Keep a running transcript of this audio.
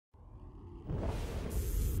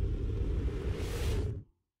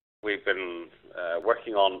we've been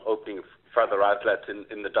working on opening further outlets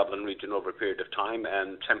in the Dublin region over a period of time,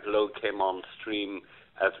 and Temple came on stream,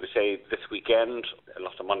 as we say, this weekend. A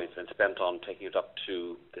lot of money has been spent on taking it up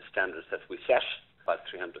to the standards that we set. About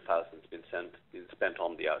 300,000 has been spent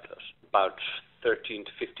on the outlet. About 13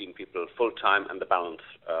 to 15 people full-time, and the balance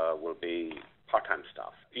will be part-time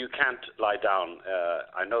staff. You can't lie down.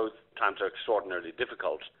 I know times are extraordinarily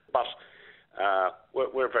difficult, but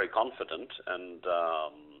we're very confident, and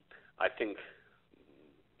I think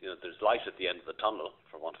there's light at the end of the tunnel,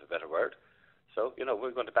 for want of a better word. So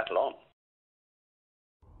we're going to battle on.